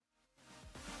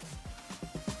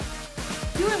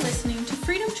You are listening to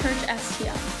Freedom Church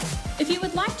STL. If you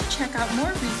would like to check out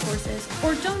more resources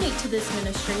or donate to this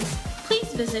ministry,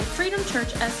 please visit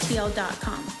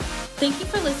freedomchurchstl.com. Thank you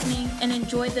for listening and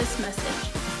enjoy this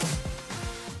message.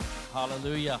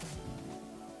 Hallelujah.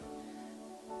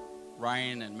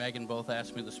 Ryan and Megan both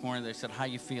asked me this morning, they said, "How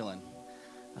you feeling?"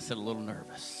 I said, "A little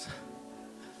nervous."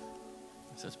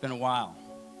 I said, "It's been a while."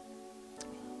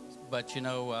 But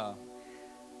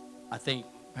I thank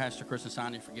Pastor Chris and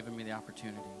Sonia for giving me the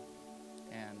opportunity.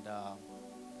 And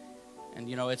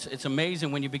it's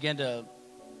amazing when you begin to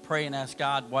pray and ask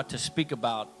God what to speak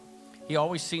about. He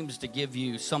always seems to give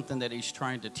you something that he's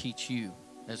trying to teach you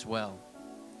as well.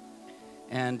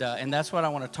 And that's what I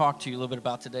want to talk to you a little bit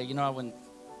about today. You know,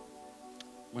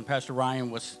 when Pastor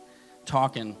Ryan was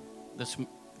talking this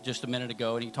just a minute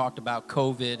ago, and he talked about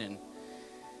COVID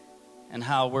and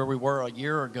how where we were a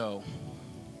year ago.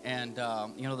 And,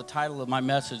 the title of my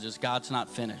message is God's Not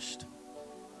Finished.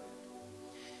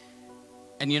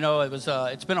 And,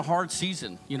 it's been a hard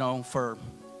season, for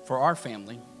our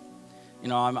family.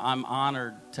 I'm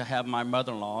honored to have my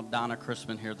mother-in-law, Donna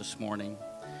Chrisman, here this morning,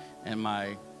 and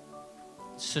my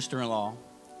sister-in-law,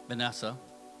 Vanessa.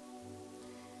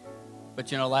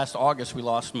 But, last August we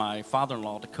lost my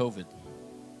father-in-law to COVID.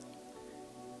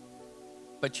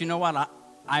 But you know what?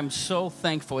 I'm so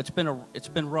thankful. It's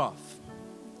been rough.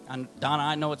 And Donna,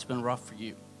 I know it's been rough for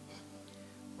you.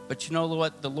 But you know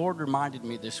what? The Lord reminded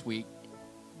me this week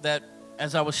that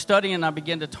as I was studying, I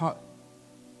began to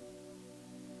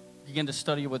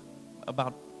study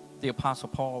about the Apostle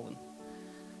Paul, and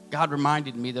God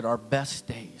reminded me that our best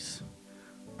days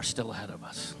are still ahead of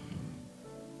us.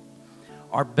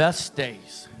 Our best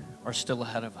days are still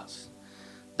ahead of us.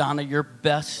 Donna, your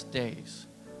best days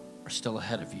are still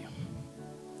ahead of you.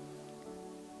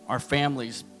 Our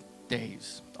family's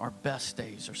days, our best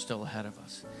days are still ahead of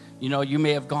us. You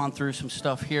may have gone through some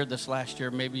stuff here this last year,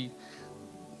 maybe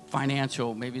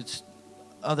financial, maybe it's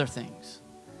other things.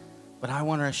 But I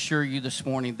want to assure you this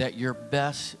morning that your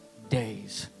best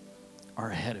days are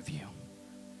ahead of you.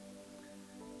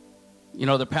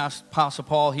 The past Apostle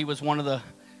Paul, he was one of the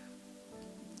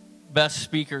best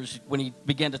speakers. When he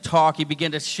began to talk, he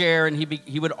began to share, and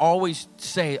he would always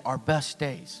say our best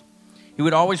days. He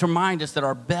would always remind us that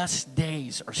our best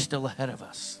days are still ahead of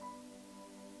us.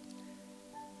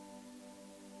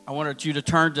 I wanted you to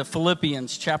turn to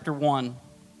Philippians chapter 1.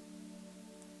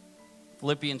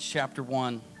 Philippians chapter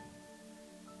 1.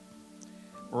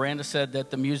 Miranda said that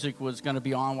the music was going to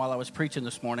be on while I was preaching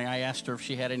this morning. I asked her if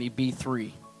she had any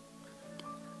B3.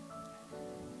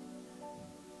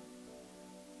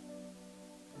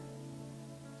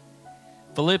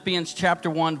 Philippians chapter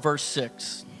 1, verse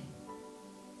 6.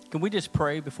 Can we just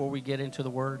pray before we get into the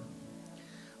word?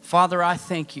 Father, I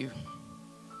thank you.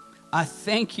 I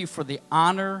thank you for the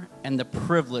honor and the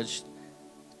privilege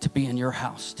to be in your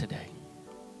house today.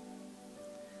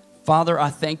 Father,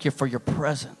 I thank you for your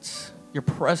presence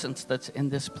that's in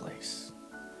this place.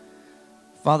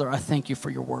 Father, I thank you for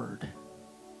your word.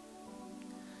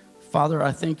 Father,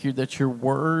 I thank you that your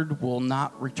word will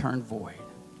not return void.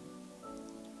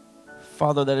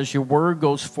 Father, that as your word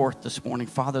goes forth this morning,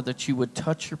 Father, that you would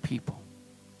touch your people.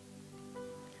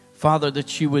 Father,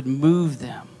 that you would move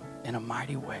them in a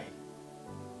mighty way.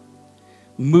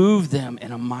 Move them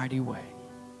in a mighty way.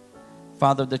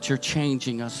 Father, that you're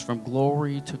changing us from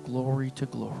glory to glory to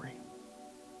glory.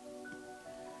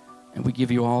 And we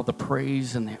give you all the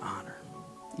praise and the honor.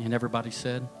 And everybody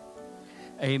said,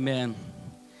 amen.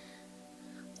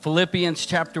 Philippians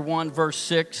chapter 1, verse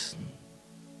 6.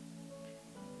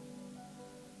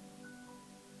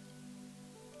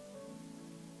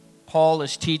 Paul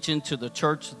is teaching to the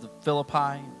church of the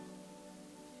Philippi.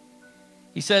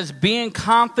 He says, being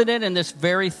confident in this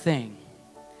very thing,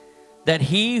 that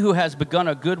he who has begun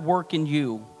a good work in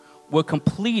you will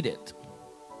complete it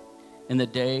in the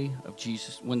day of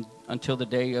Jesus, until the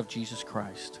day of Jesus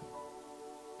Christ.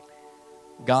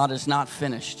 God is not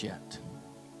finished yet.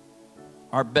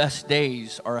 Our best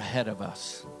days are ahead of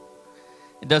us.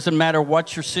 It doesn't matter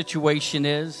what your situation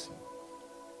is.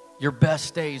 Your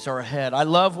best days are ahead. I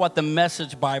love what the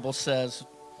Message Bible says.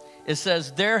 It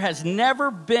says, there has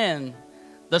never been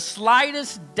the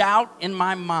slightest doubt in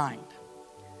my mind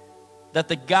that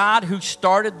the God who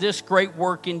started this great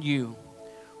work in you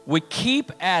would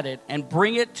keep at it and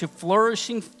bring it to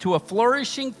a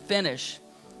flourishing finish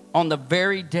on the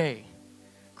very day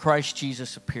Christ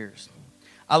Jesus appears.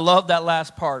 I love that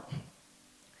last part.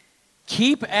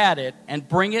 Keep at it and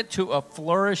bring it to a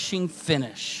flourishing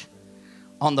finish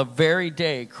on the very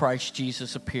day Christ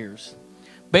Jesus appears.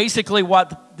 Basically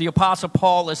what the Apostle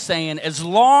Paul is saying, as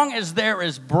long as there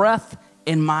is breath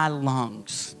in my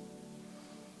lungs,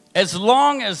 As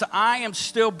long as I am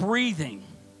still breathing,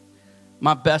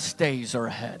 my best days are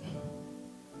ahead.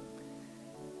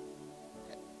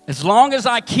 As long as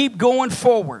I keep going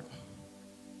forward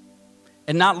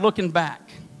and not looking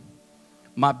back,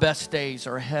 my best days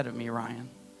are ahead of me, Ryan.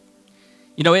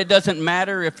 You know, it doesn't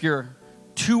matter if you're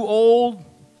too old,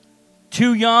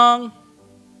 too young.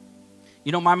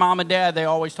 You know, my mom and dad, they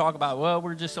always talk about, well,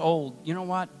 we're just old. You know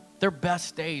what? Their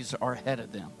best days are ahead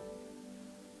of them.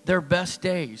 Their best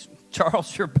days.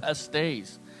 Charles, your best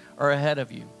days are ahead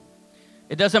of you.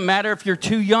 It doesn't matter if you're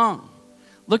too young.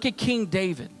 Look at King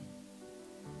David.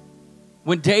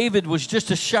 When David was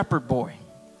just a shepherd boy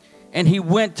and he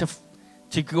went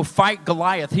to go fight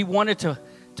Goliath, he wanted to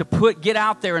get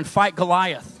out there and fight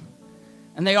Goliath.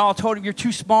 And they all told him, you're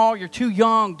too small, you're too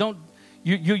young,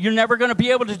 you're never going to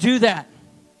be able to do that.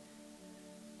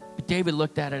 But David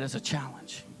looked at it as a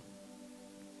challenge.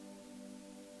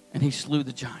 And he slew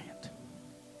the giant.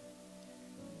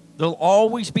 There'll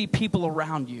always be people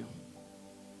around you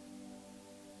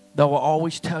that will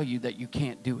always tell you that you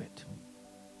can't do it.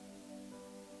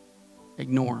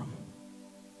 Ignore them.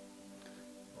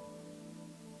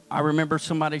 I remember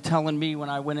somebody telling me when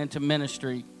I went into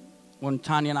ministry, when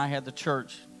Tanya and I had the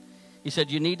church, he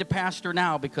said, you need to pastor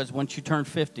now because once you turn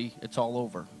 50, it's all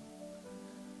over.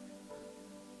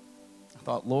 I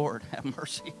thought, Lord, have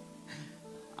mercy.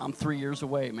 I'm 3 years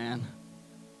away, man.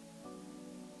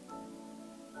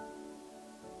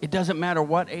 It doesn't matter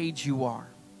what age you are.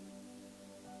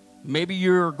 Maybe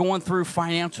you're going through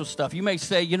financial stuff. You may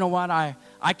say, you know what, I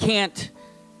can't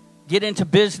get into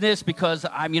business because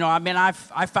I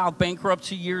filed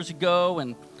bankruptcy years ago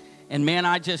and man,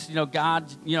 I just,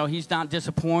 God, he's not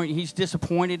disappointed. He's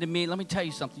disappointed in me. Let me tell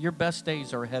you something. Your best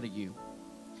days are ahead of you.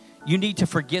 You need to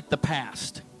forget the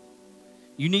past.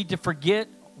 You need to forget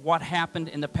what happened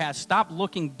in the past. Stop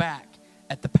looking back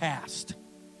at the past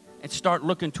and start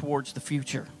looking towards the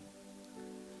future.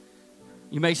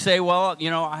 You may say, well,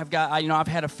 I've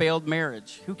had a failed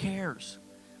marriage. Who cares?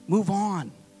 Move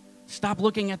on. Stop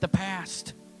looking at the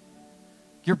past.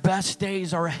 Your best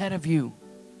days are ahead of you.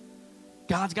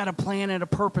 God's got a plan and a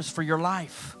purpose for your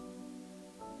life.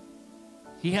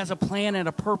 He has a plan and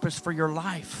a purpose for your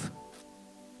life.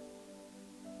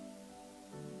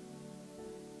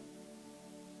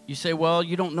 You say, well,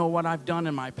 you don't know what I've done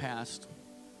in my past.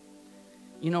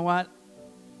 You know what?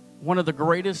 One of the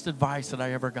greatest advice that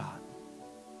I ever got.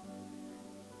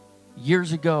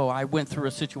 Years ago, I went through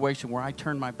a situation where I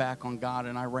turned my back on God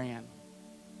and I ran.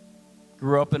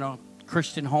 Grew up in a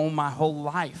Christian home my whole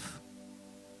life.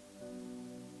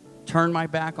 Turned my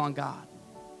back on God.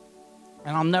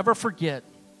 And I'll never forget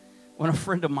when a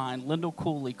friend of mine, Lyndall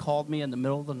Cooley, called me in the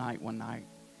middle of the night one night.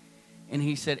 And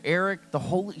he said, Eric, the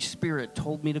Holy Spirit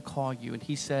told me to call you. And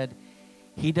he said,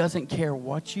 he doesn't care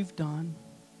what you've done,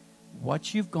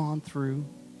 what you've gone through.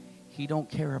 He don't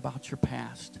care about your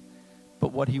past.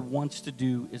 But what he wants to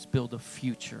do is build a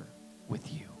future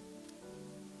with you.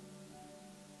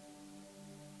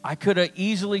 I could have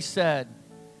easily said,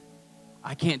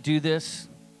 I can't do this.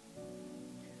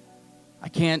 I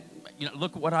can't,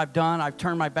 look at what I've done. I've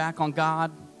turned my back on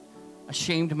God. I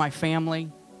shamed my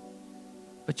family.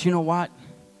 But you know what?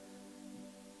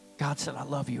 God said, I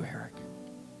love you, Eric.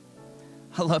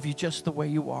 I love you just the way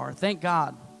you are. Thank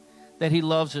God that he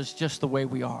loves us just the way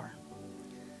we are.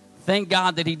 Thank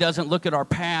God that he doesn't look at our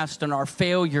past and our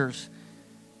failures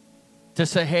to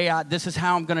say, hey, this is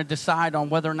how I'm going to decide on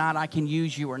whether or not I can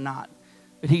use you or not.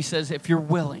 But he says, if you're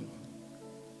willing,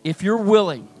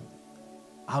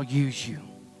 I'll use you.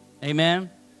 Amen?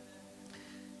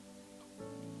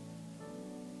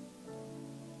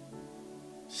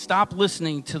 Stop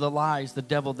listening to the lies, the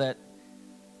devil, that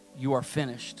you are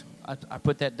finished. I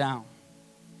put that down.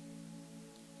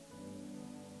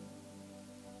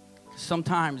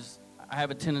 Sometimes I have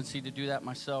a tendency to do that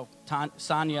myself.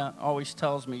 Sonia always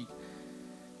tells me,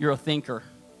 you're a thinker.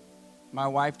 My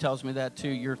wife tells me that too.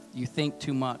 You think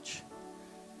too much.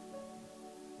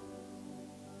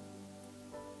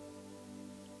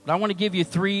 But I want to give you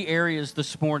 3 areas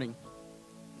this morning.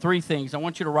 3 things. I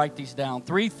want you to write these down.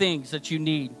 3 things that you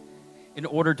need in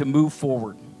order to move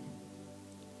forward.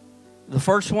 The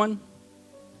first one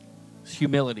is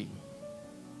humility.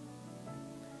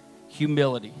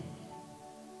 Humility.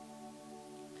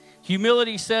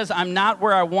 Humility says, I'm not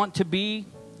where I want to be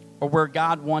or where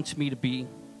God wants me to be,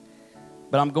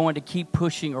 but I'm going to keep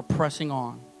pushing or pressing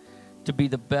on to be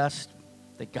the best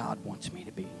that God wants me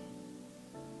to be.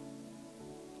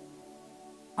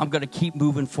 I'm going to keep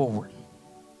moving forward.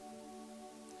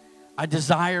 I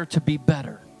desire to be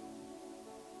better.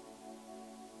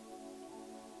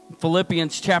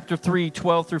 Philippians chapter 3,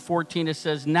 12 through 14, it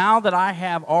says, now that I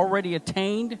have already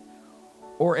attained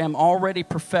or am already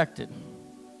perfected,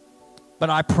 but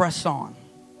I press on,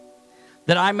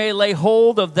 that I may lay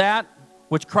hold of that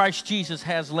which Christ Jesus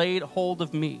has laid hold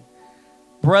of me.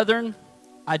 Brethren,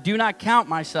 I do not count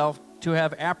myself to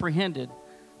have apprehended,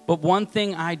 but one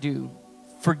thing I do,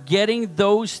 forgetting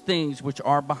those things which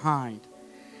are behind,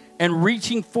 and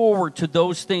reaching forward to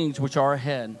those things which are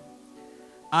ahead.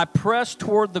 I press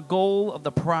toward the goal of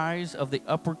the prize of the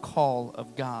upward call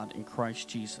of God in Christ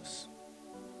Jesus.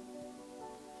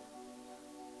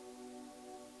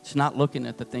 It's not looking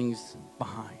at the things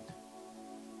behind.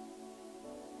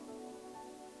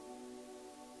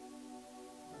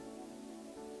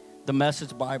 The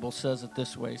Message Bible says it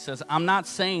this way. It says, I'm not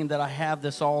saying that I have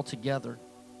this all together,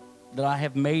 that I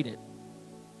have made it,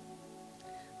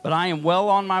 but I am well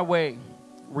on my way,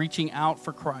 reaching out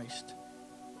for Christ,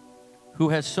 who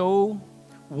has so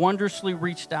wondrously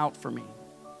reached out for me.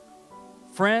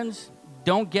 Friends,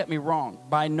 don't get me wrong.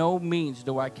 By no means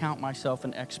do I count myself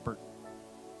an expert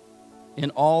in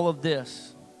all of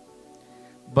this,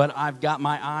 but I've got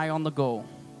my eye on the goal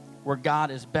where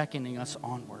God is beckoning us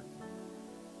onward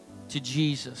to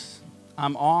Jesus.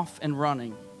 I'm off and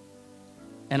running,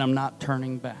 and I'm not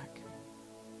turning back.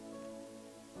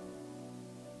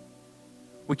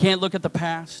 We can't look at the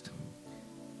past.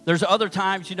 There's other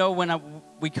times, when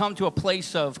we come to a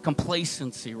place of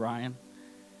complacency, Ryan.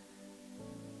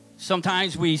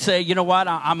 Sometimes we say, you know what,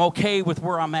 I'm okay with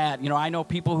where I'm at. I know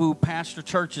people who pastor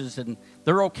churches, and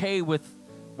they're okay with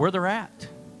where they're at.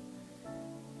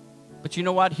 But you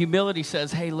know what? Humility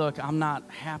says, hey, look, I'm not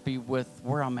happy with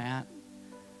where I'm at,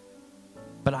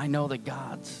 but I know that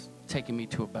God's taking me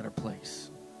to a better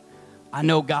place. I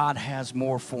know God has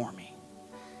more for me.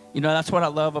 That's what I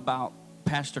love about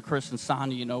Pastor Chris and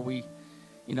Sonia.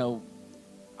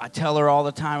 I tell her all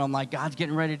the time, I'm like, God's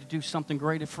getting ready to do something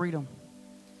great at Freedom.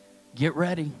 Get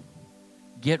ready.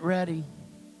 Get ready.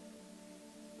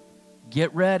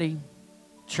 Get ready.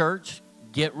 Church,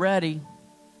 get ready.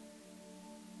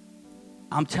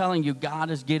 I'm telling you, God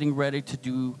is getting ready to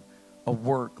do a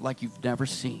work like you've never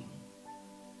seen.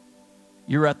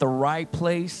 You're at the right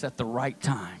place at the right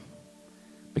time,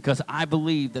 because I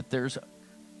believe that there's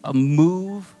a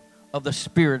move of the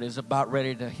Spirit is about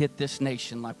ready to hit this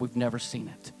nation like we've never seen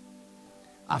it.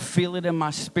 I feel it in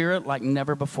my spirit like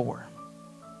never before.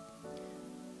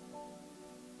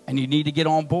 And you need to get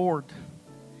on board.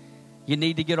 You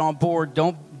need to get on board.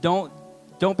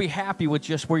 Don't be happy with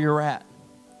just where you're at.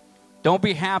 Don't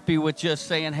be happy with just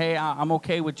saying, hey, I'm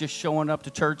okay with just showing up to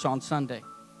church on Sunday.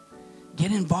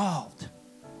 Get involved.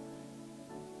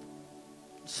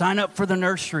 Sign up for the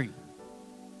nursery.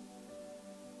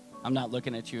 I'm not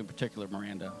looking at you in particular,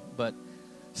 Miranda, but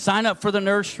sign up for the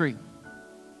nursery.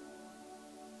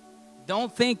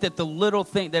 Don't think that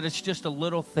that it's just a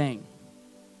little thing.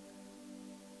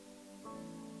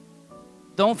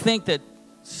 Don't think that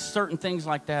certain things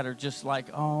like that are just like,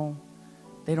 oh,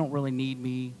 they don't really need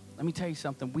me. Let me tell you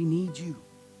something. We need you.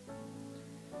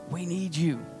 We need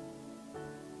you.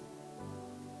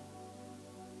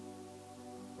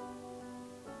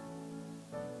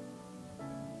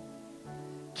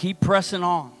 Keep pressing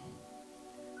on.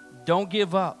 Don't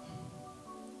give up.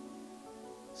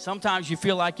 Sometimes you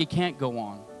feel like you can't go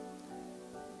on.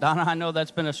 Donna, I know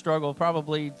that's been a struggle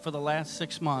probably for the last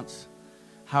 6 months.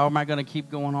 How am I going to keep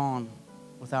going on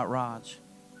without Raj?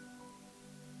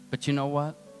 But you know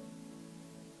what?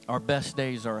 Our best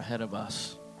days are ahead of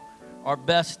us. Our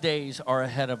best days are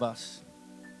ahead of us.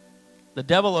 The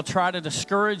devil will try to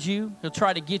discourage you. He'll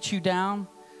try to get you down.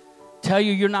 Tell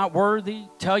you you're not worthy.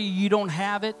 Tell you you don't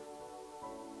have it.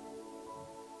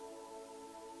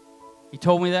 He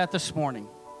told me that this morning.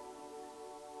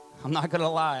 I'm not going to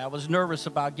lie. I was nervous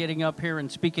about getting up here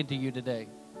and speaking to you today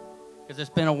because it's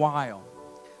been a while.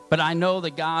 But I know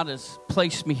that God has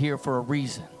placed me here for a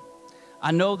reason.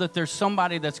 I know that there's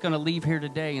somebody that's going to leave here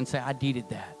today and say, I needed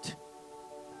that.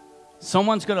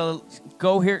 Someone's going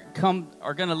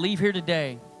to leave here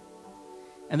today,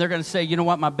 and they're going to say, you know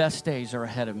what, my best days are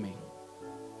ahead of me.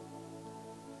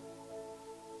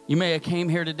 You may have came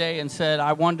here today and said,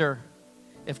 I wonder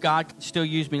if God can still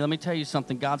use me. Let me tell you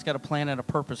something. God's got a plan and a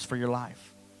purpose for your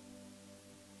life.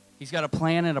 He's got a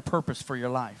plan and a purpose for your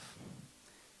life.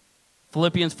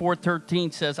 Philippians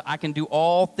 4:13 says, I can do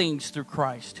all things through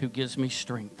Christ who gives me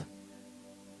strength.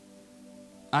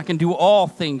 I can do all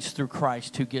things through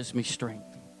Christ who gives me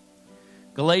strength.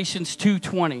 Galatians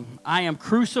 2:20, I am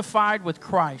crucified with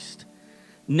Christ.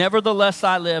 Nevertheless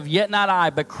I live, yet not I,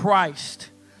 but Christ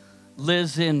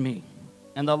lives in me.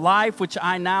 And the life which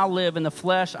I now live in the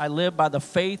flesh, I live by the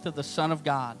faith of the Son of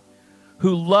God,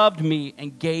 who loved me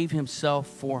and gave himself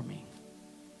for me.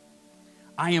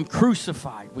 I am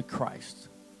crucified with Christ.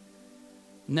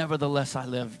 Nevertheless, I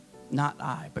live, not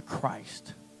I, but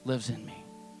Christ lives in me.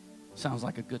 Sounds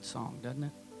like a good song, doesn't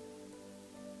it?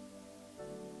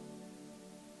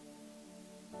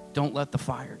 Don't let the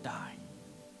fire die.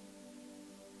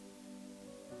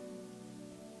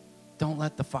 Don't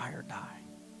let the fire die.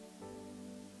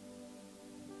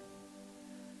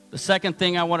 The second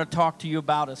thing I want to talk to you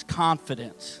about is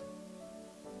confidence.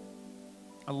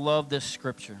 I love this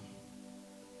scripture.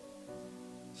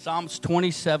 Psalms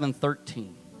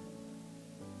 27:13.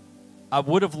 I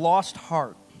would have lost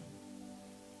heart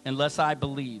unless I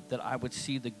believed that I would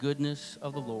see the goodness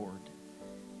of the Lord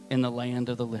in the land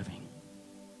of the living.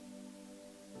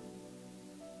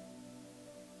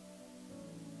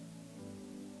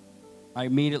 I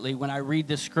immediately, when I read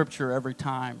this scripture every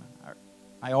time,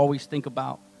 I always think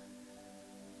about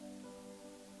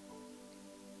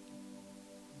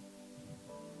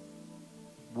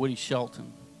Woody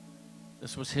Shelton.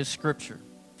 This was his scripture.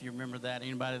 If you remember that,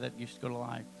 anybody that used to go to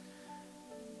Life,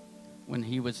 when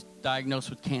he was diagnosed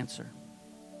with cancer.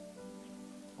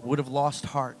 I would have lost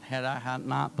heart had I had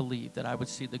not believed that I would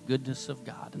see the goodness of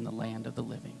God in the land of the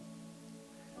living.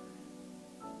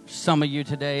 Some of you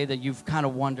today that you've kind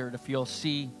of wondered if you'll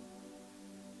see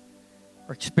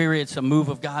or experience a move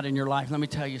of God in your life. Let me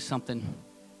tell you something.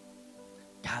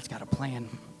 God's got a plan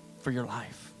for your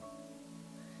life.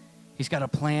 He's got a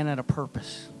plan and a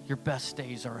purpose. Your best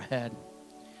days are ahead.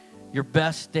 Your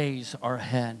best days are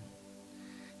ahead.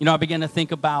 You know, I began to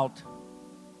think about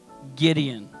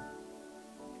Gideon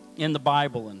in the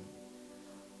Bible. And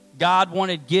God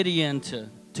wanted Gideon to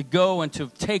go and to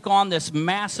take on this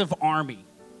massive army.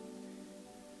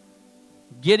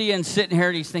 Gideon's sitting here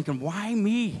and he's thinking, why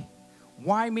me?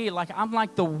 Why me? Like, I'm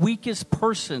like the weakest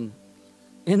person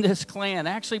in this clan.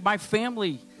 Actually, my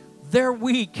family, they're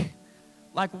weak.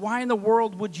 Like, why in the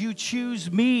world would you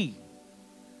choose me?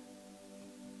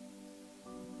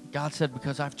 God said,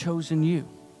 because I've chosen you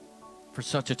for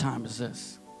such a time as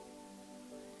this.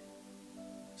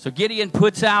 So Gideon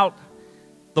puts out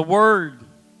the word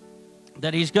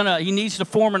that he needs to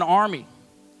form an army.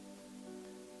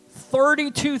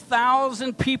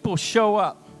 32,000 people show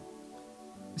up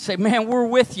and say, man, we're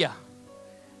with you.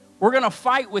 We're going to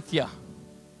fight with you.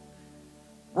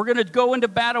 We're going to go into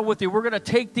battle with you. We're going to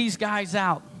take these guys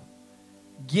out.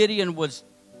 Gideon was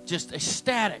just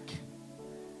ecstatic.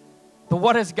 But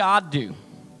what does God do?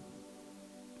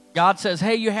 God says,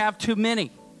 hey, you have too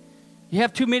many. You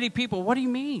have too many people. What do you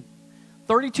mean?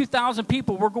 32,000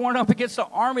 people. We're going up against an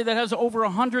army that has over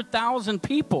 100,000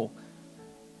 people.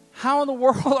 How in the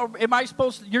world am I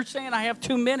supposed to? You're saying I have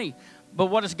too many. But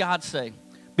what does God say?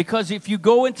 Because if you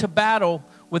go into battle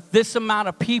with this amount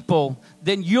of people,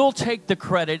 then you'll take the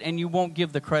credit and you won't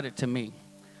give the credit to me.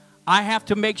 I have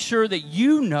to make sure that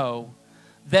you know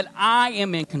that I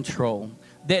am in control,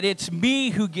 that it's me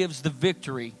who gives the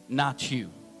victory, not you.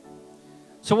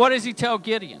 So what does he tell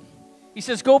Gideon? He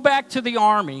says, go back to the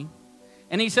army.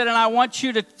 And he said, and I want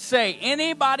you to say,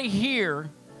 anybody here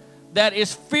that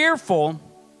is fearful,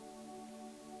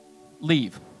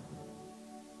 leave.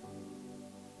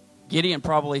 Gideon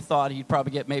probably thought he'd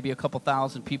probably get maybe a couple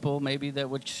thousand people maybe that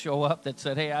would show up that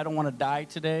said, hey, I don't want to die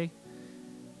today.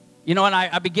 You know, and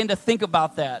I begin to think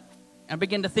about that. I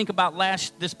begin to think about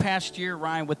this past year,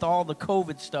 Ryan, with all the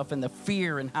COVID stuff and the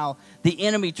fear and how the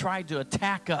enemy tried to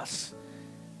attack us.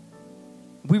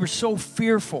 We were so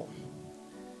fearful,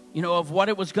 you know, of what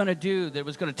it was going to do, that it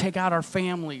was going to take out our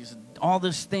families, all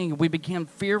this thing. We became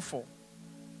fearful.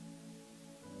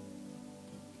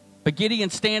 But Gideon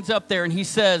stands up there and he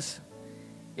says,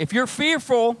 if you're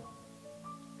fearful,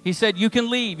 he said, you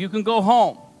can leave. You can go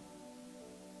home.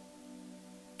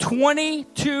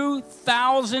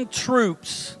 22,000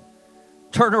 troops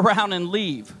turn around and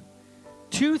leave.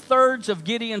 2/3 of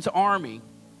Gideon's army.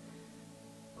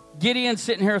 Gideon's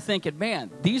sitting here thinking,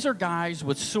 man, these are guys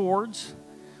with swords,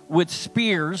 with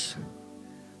spears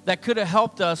that could have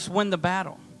helped us win the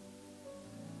battle.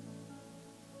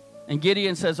 And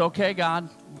Gideon says, okay, God,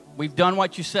 we've done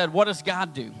what you said. What does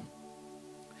God do?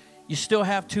 You still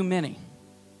have too many.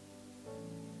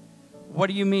 What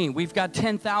do you mean? We've got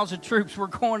 10,000 troops. We're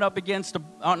going up against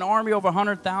an army over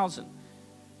 100,000.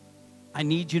 I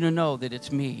need you to know that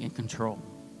it's me in control.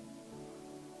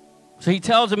 So he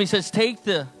tells him, he says, take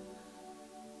the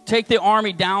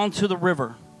army down to the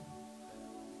river.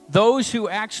 Those who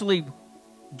actually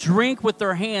drink with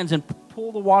their hands and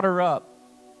pull the water up,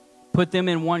 put them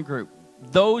in one group.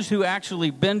 Those who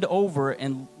actually bend over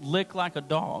and lick like a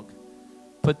dog,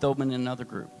 put them in another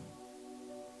group.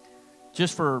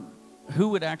 Just for who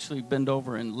would actually bend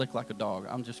over and lick like a dog?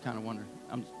 I'm just kind of wondering.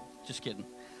 I'm just kidding.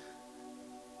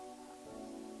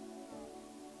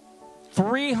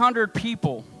 300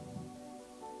 people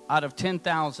out of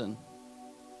 10,000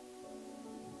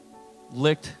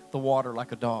 licked the water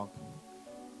like a dog.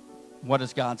 What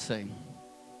does God say?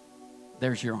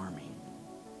 There's your army.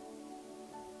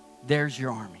 There's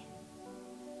your army.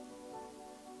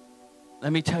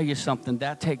 Let me tell you something.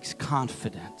 That takes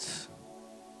confidence.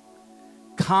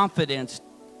 Confidence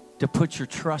to put your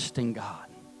trust in God.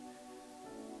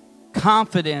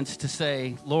 Confidence to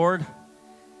say, Lord,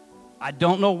 I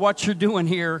don't know what you're doing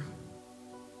here,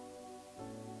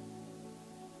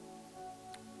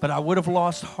 but I would have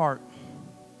lost heart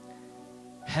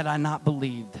had I not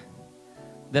believed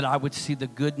that I would see the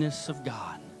goodness of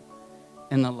God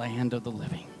in the land of the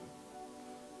living.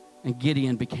 And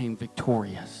Gideon became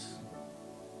victorious.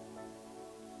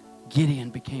 Gideon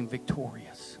became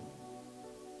victorious.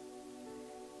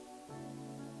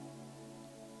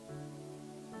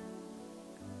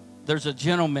 There's a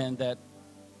gentleman that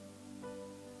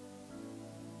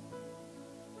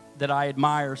I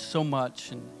admire so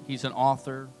much, and he's an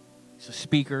author, he's a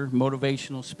speaker,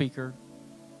 motivational speaker.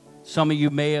 Some of you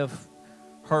may have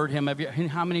heard him.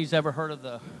 How many's ever heard of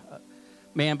the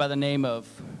man by the name of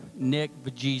Nick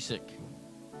Vujicic?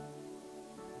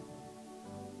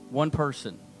 One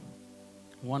person.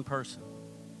 One person.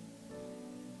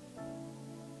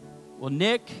 Well,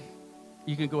 Nick,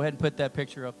 you can go ahead and put that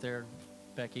picture up there,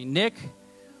 Becky. Nick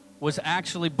was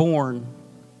actually born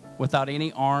without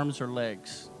any arms or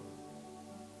legs.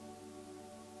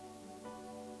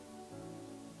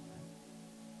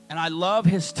 And I love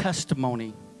his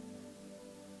testimony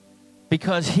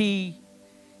because he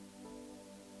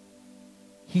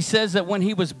says that when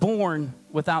he was born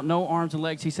without no arms and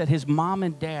legs, he said his mom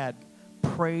and dad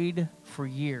prayed for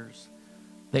years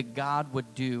that God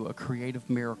would do a creative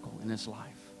miracle in his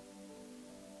life.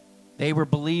 They were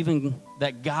believing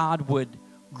that God would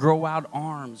grow out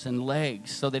arms and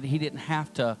legs so that he didn't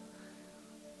have to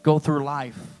go through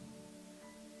life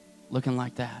looking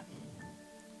like that.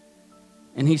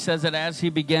 And he says that as he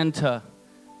began to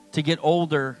get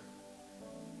older,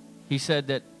 he said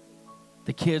that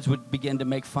the kids would begin to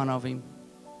make fun of him,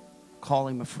 call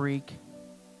him a freak.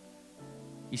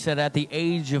 He said at the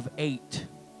age of 8,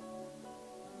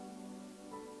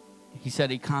 he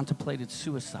said he contemplated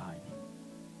suicide.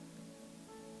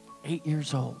 8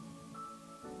 years old.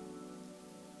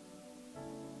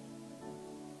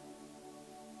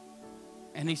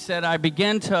 And he said, I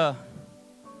began to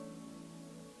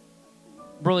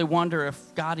really wonder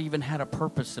if God even had a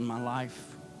purpose in my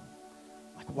life.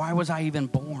 Like, why was I even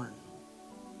born?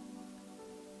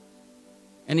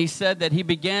 And he said that he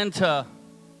began to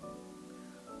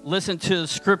listen to the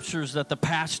scriptures that the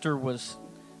pastor was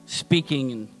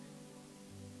speaking. And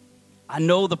I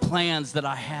know the plans that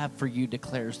I have for you,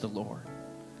 declares the Lord.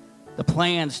 The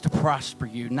plans to prosper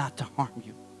you, not to harm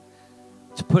you.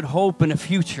 To put hope in a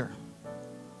future.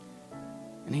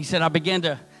 And he said, I began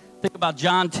to think about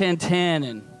John 10:10,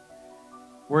 and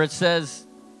where it says,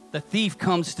 the thief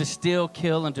comes to steal,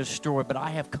 kill, and destroy, but I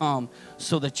have come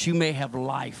so that you may have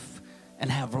life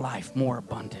and have life more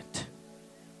abundant.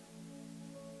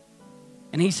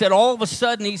 And he said, all of a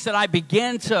sudden, he said, I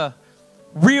began to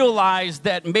realize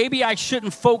that maybe I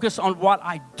shouldn't focus on what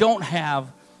I don't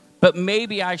have, but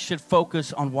maybe I should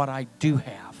focus on what I do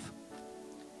have.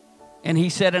 And he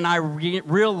said, and I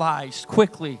realized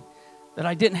quickly that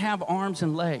I didn't have arms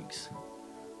and legs,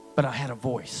 but I had a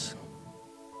voice.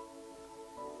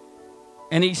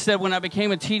 And he said, when I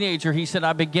became a teenager, he said,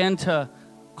 I began to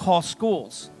call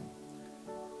schools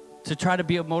to try to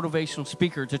be a motivational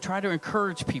speaker, to try to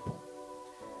encourage people.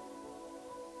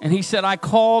 And he said, I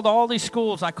called all these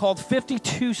schools. I called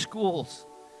 52 schools.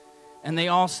 And they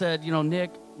all said,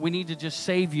 Nick, we need to just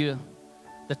save you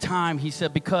the time. He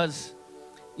said, because,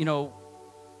 we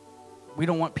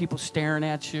don't want people staring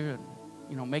at you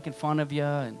and, making fun of you.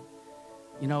 And,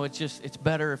 it's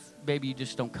better if maybe you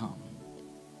just don't come.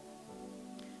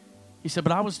 He said,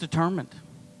 but I was determined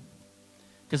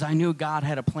because I knew God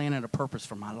had a plan and a purpose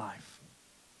for my life.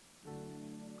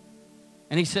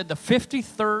 And he said, the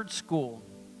 53rd school,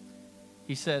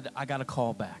 he said, I got a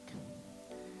call back.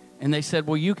 And they said,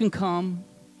 well, you can come,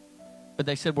 but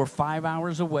they said, we're 5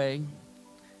 hours away,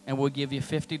 and we'll give you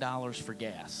 $50 for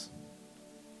gas.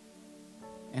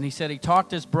 And he said he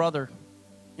talked his brother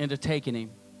into taking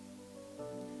him.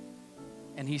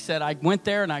 And he said, I went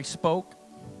there and I spoke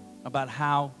about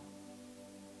how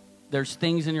there's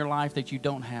things in your life that you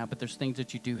don't have, but there's things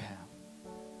that you do have.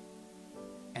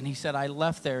 And he said, I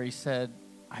left there, he said,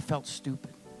 I felt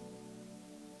stupid.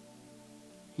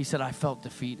 He said, I felt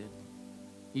defeated.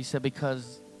 He said,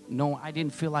 because no, I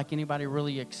didn't feel like anybody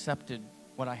really accepted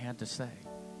what I had to say.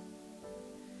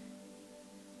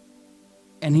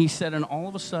 And he said, and all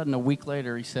of a sudden, a week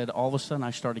later, he said, all of a sudden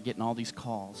I started getting all these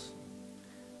calls.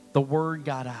 The word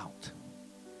got out.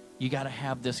 You got to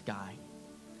have this guy.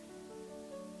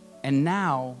 And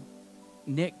now,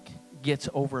 Nick gets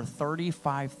over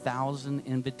 35,000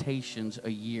 invitations a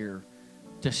year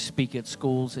to speak at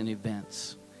schools and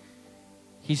events.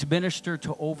 He's ministered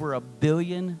to over 1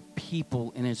 billion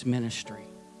people in his ministry.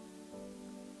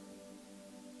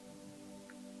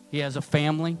 He has a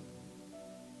family,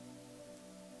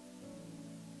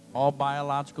 all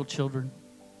biological children.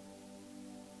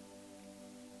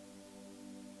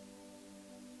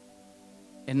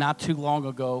 And not too long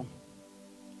ago,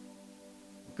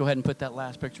 go ahead and put that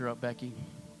last picture up, Becky.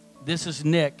 This is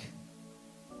Nick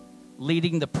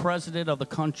leading the president of the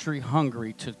country,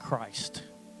 Hungary, to Christ.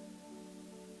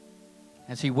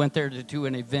 As he went there to do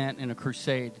an event in a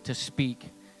crusade to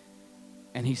speak,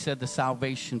 and he said the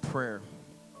salvation prayer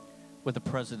with the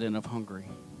president of Hungary.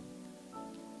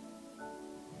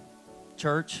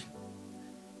 Church,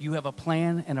 you have a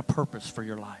plan and a purpose for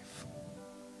your life.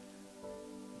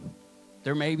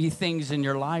 There may be things in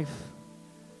your life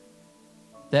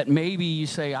that maybe you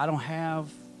say, I don't have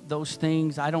those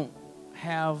things. I don't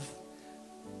have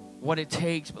what it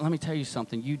takes. But let me tell you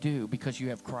something. You do, because you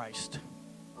have Christ.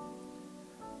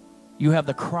 You have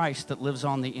the Christ that lives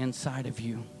on the inside of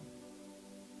you.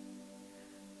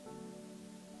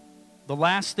 The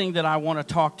last thing that I want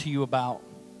to talk to you about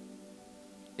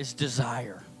is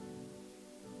desire.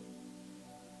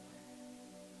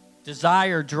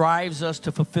 Desire drives us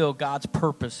to fulfill God's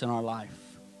purpose in our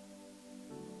life.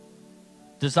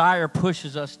 Desire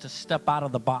pushes us to step out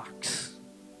of the box.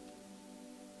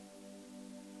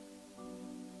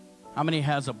 How many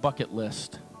has a bucket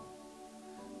list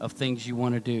of things you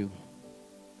want to do?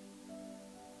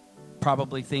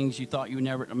 Probably things you thought you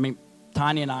never,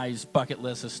 Tanya and I's bucket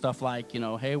list is stuff like,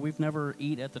 hey, we've never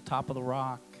eat at the top of the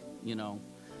rock,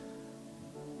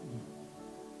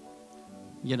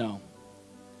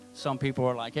 Some people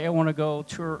are like, hey, I want to go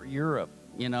tour Europe,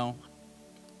 We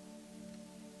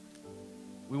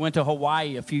went to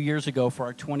Hawaii a few years ago for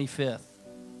our 25th.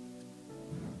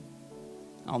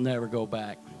 I'll never go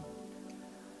back.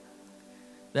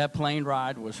 That plane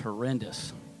ride was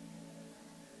horrendous.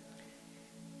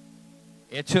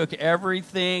 It took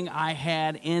everything I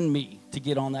had in me to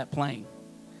get on that plane.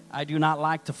 I do not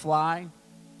like to fly.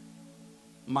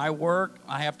 My work,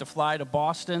 I have to fly to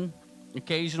Boston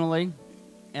occasionally.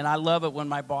 And I love it when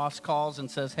my boss calls and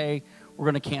says, hey,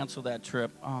 we're going to cancel that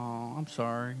trip. Oh, I'm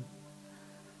sorry.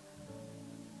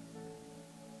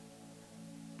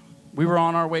 We were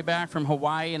on our way back from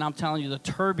Hawaii, and I'm telling you, the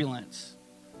turbulence.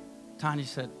 Tanya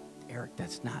said, Eric,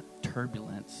 that's not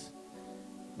turbulence.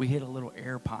 We hit a little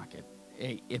air pocket.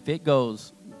 Hey, if it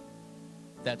goes,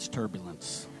 that's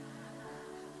turbulence.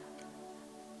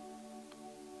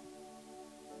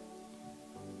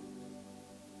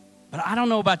 But I don't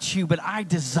know about you, but I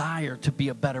desire to be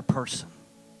a better person.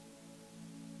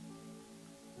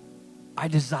 I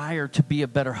desire to be a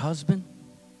better husband.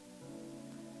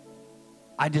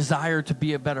 I desire to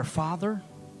be a better father,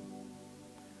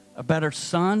 a better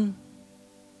son,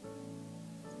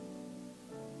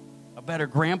 a better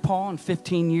grandpa in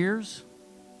 15 years.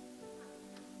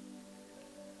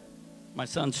 My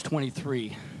son's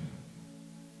 23.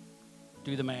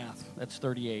 Do the math. That's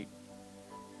 38.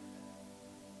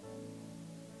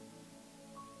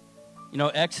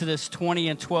 Exodus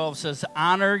 20:12 says,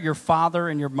 honor your father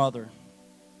and your mother,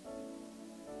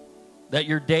 that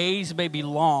your days may be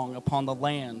long upon the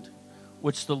land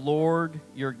which the Lord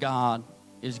your God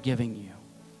is giving you.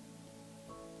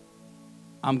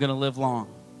 I'm going to live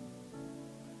long.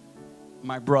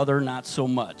 My brother, not so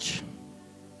much.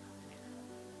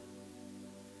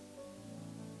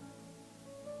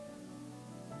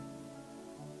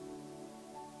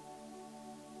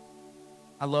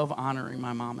 I love honoring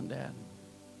my mom and dad.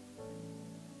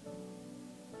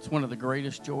 It's one of the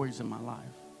greatest joys in my life.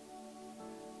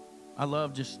 I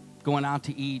love just going out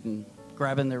to eat and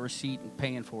grabbing their receipt and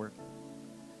paying for it.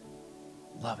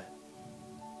 Love it.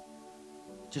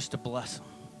 Just to bless them.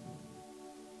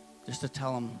 Just to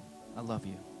tell them, I love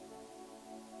you.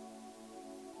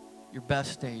 Your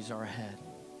best days are ahead.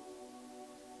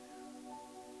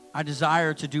 I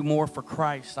desire to do more for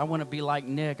Christ. I want to be like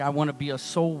Nick. I want to be a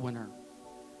soul winner.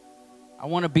 I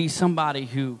want to be somebody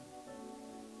who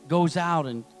goes out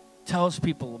and tells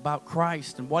people about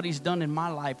Christ and what he's done in my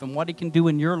life and what he can do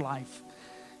in your life.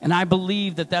 And I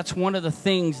believe that that's one of the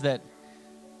things that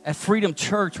at Freedom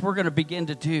Church we're going to begin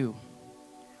to do.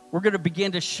 We're going to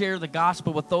begin to share the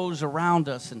gospel with those around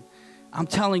us. And I'm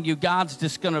telling you, God's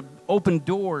just going to open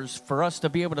doors for us to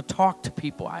be able to talk to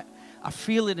people. I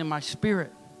feel it in my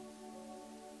spirit.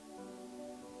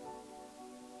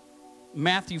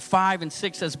 Matthew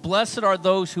 5:6 says, "Blessed are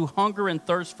those who hunger and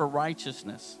thirst for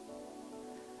righteousness,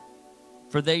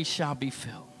 for they shall be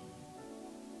filled."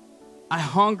 I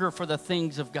hunger for the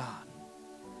things of God.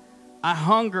 I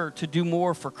hunger to do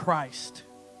more for Christ.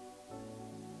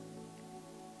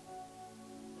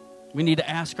 We need to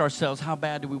ask ourselves, how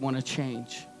bad do we want to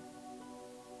change?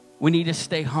 We need to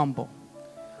stay humble.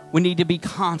 We need to be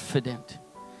confident.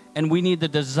 And we need the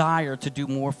desire to do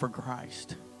more for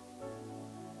Christ.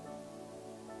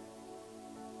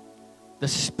 The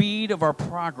speed of our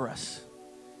progress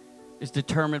is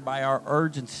determined by our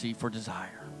urgency for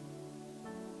desire.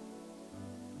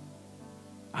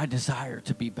 I desire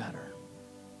to be better.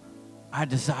 I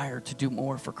desire to do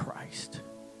more for Christ.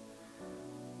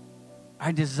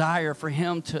 I desire for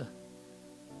Him to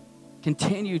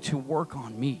continue to work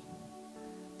on me,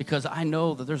 because I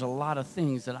know that there's a lot of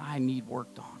things that I need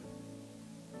worked on.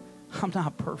 I'm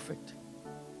not perfect.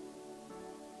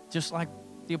 Just like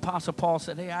the Apostle Paul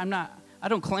said, hey, I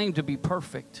don't claim to be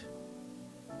perfect.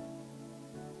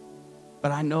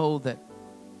 But I know that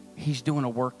He's doing a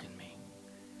work in me.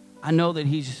 I know that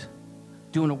He's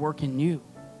doing a work in you.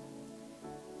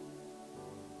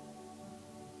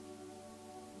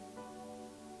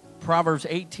 Proverbs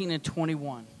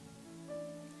 18:21.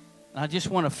 And I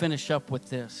just want to finish up with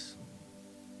this.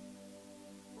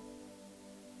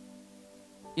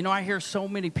 You know, I hear so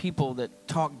many people that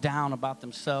talk down about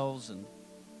themselves and,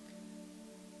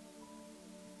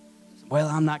 well,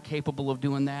 I'm not capable of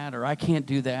doing that, or I can't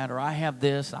do that, or I have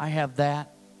this, I have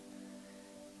that.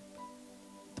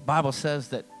 The Bible says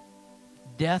that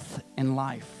death and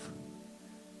life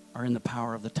are in the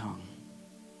power of the tongue.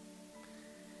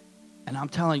 And I'm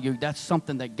telling you, that's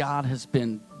something that God has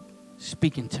been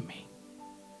speaking to me.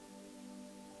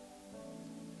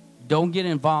 Don't get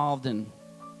involved in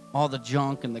all the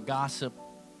junk and the gossip.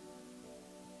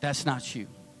 That's not you.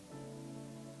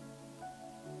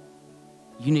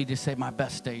 You need to say, my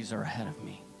best days are ahead of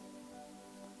me.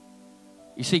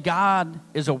 You see, God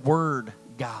is a word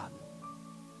God.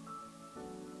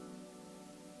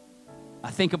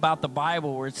 I think about the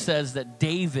Bible where it says that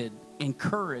David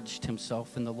encouraged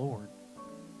himself in the Lord.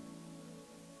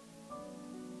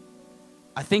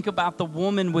 I think about the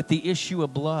woman with the issue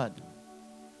of blood.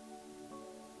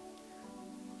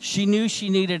 She knew she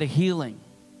needed a healing.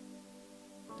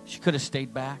 She could have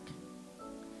stayed back.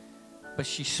 But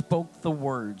she spoke the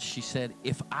words. She said,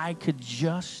 if I could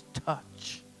just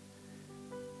touch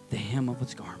the hem of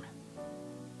His garment.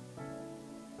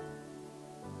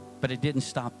 But it didn't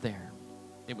stop there.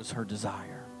 It was her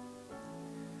desire.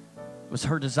 It was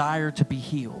her desire to be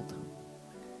healed.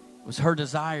 It was her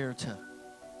desire to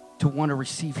want to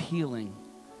receive healing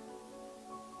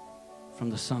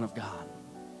from the Son of God.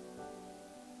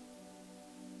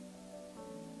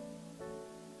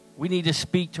 We need to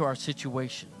speak to our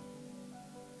situation.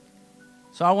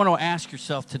 So I want to ask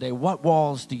yourself today, what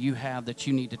walls do you have that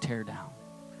you need to tear down?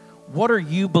 What are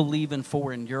you believing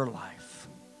for in your life?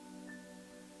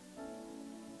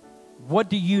 What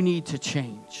do you need to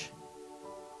change?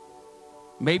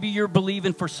 Maybe you're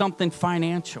believing for something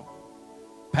financial.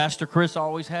 Pastor Chris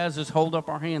always has us hold up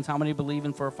our hands. How many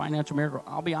believing for a financial miracle?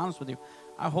 I'll be honest with you.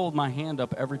 I hold my hand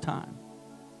up every time.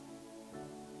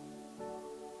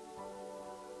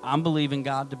 I'm believing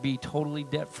God to be totally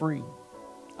debt-free.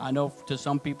 I know to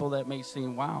some people that may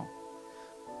seem, wow.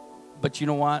 But you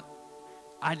know what?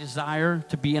 I desire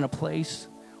to be in a place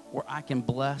where I can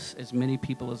bless as many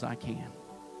people as I can.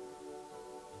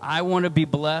 I want to be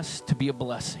blessed to be a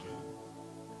blessing.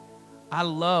 I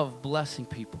love blessing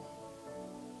people.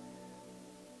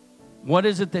 What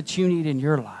is it that you need in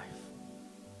your life?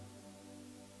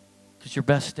 Because your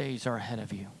best days are ahead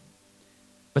of you.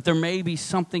 But there may be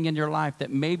something in your life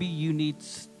that maybe you need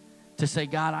to say,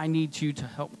 God, I need you to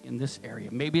help me in this area.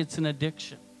 Maybe it's an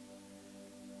addiction.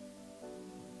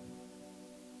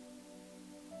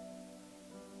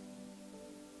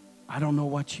 I don't know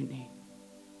what you need.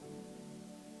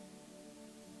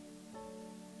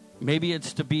 Maybe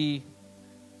it's to be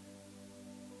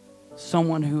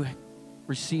someone who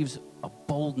receives a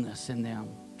boldness in them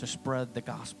to spread the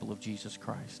gospel of Jesus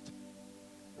Christ.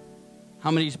 How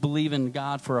many believe in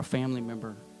God for a family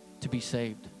member to be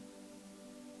saved?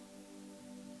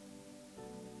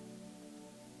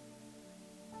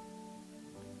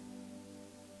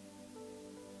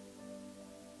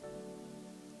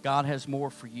 God has more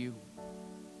for you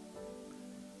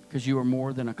because you are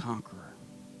more than a conqueror.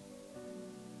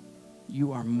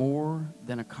 You are more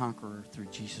than a conqueror through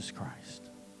Jesus Christ.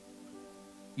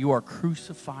 You are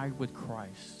crucified with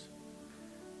Christ.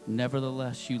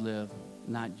 Nevertheless, you live,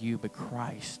 not you, but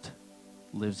Christ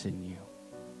lives in you.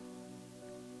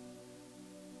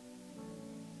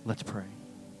 Let's pray.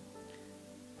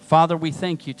 Father, we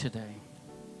thank you today.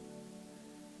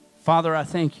 Father, I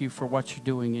thank you for what you're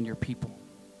doing in your people.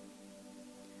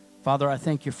 Father, I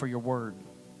thank you for your word.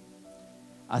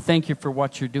 I thank you for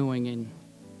what you're doing in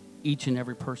each and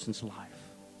every person's life.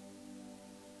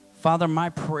 Father, my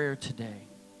prayer today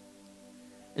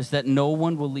is that no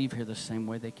one will leave here the same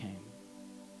way they came.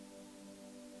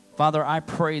 Father, I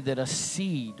pray that a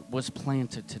seed was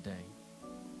planted today.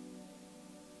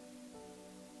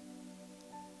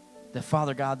 That,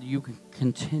 Father God, you can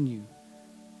continue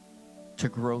to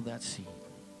grow that seed.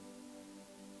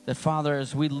 That, Father,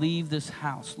 as we leave this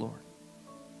house, Lord,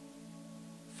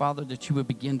 Father, that you would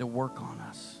begin to work on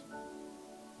us.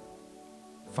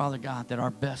 Father God, that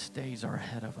our best days are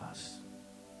ahead of us.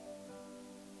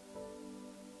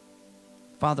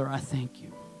 Father, I thank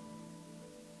you.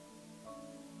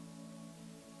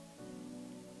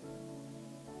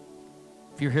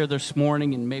 If you're here this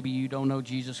morning and maybe you don't know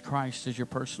Jesus Christ as your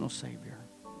personal Savior,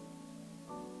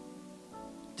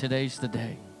 today's the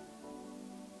day.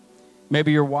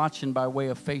 Maybe you're watching by way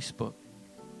of Facebook.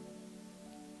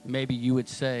 Maybe you would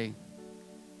say,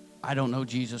 I don't know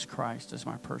Jesus Christ as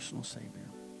my personal Savior.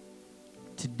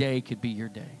 Today could be your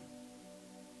day.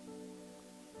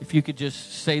 If you could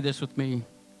just say this with me.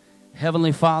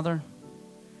 Heavenly Father,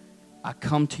 I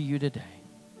come to you today.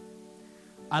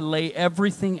 I lay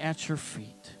everything at your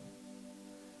feet.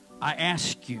 I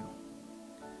ask you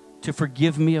to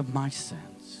forgive me of my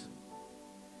sins.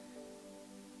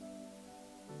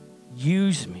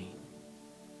 Use me.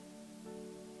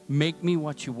 Make me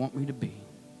what you want me to be.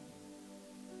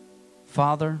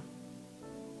 Father,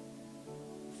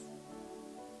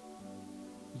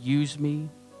 use me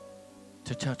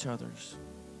to touch others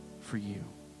for you.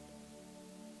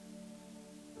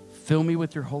 Fill me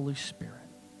with your Holy Spirit.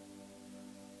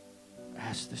 I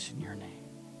ask this in your name.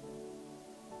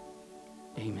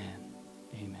 Amen.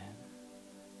 Amen.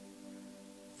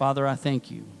 Father, I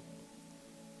thank you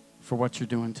for what you're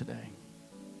doing today.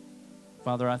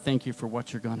 Father, I thank you for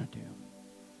what you're going to do.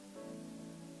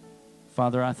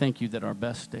 Father, I thank you that our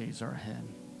best days are ahead.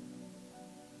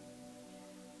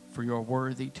 For you are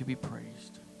worthy to be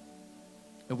praised.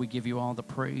 And we give you all the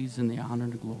praise and the honor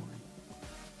and the glory.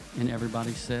 And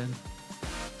everybody said,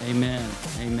 amen.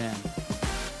 Amen.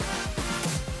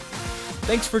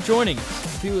 Thanks for joining us.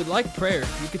 If you would like prayer,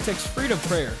 you can text Freedom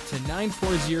Prayer to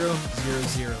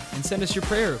 94000 and send us your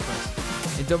prayer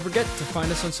request. And don't forget to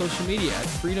find us on social media at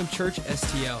Freedom Church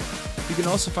STL. You can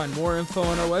also find more info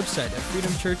on our website at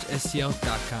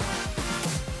freedomchurchstl.com.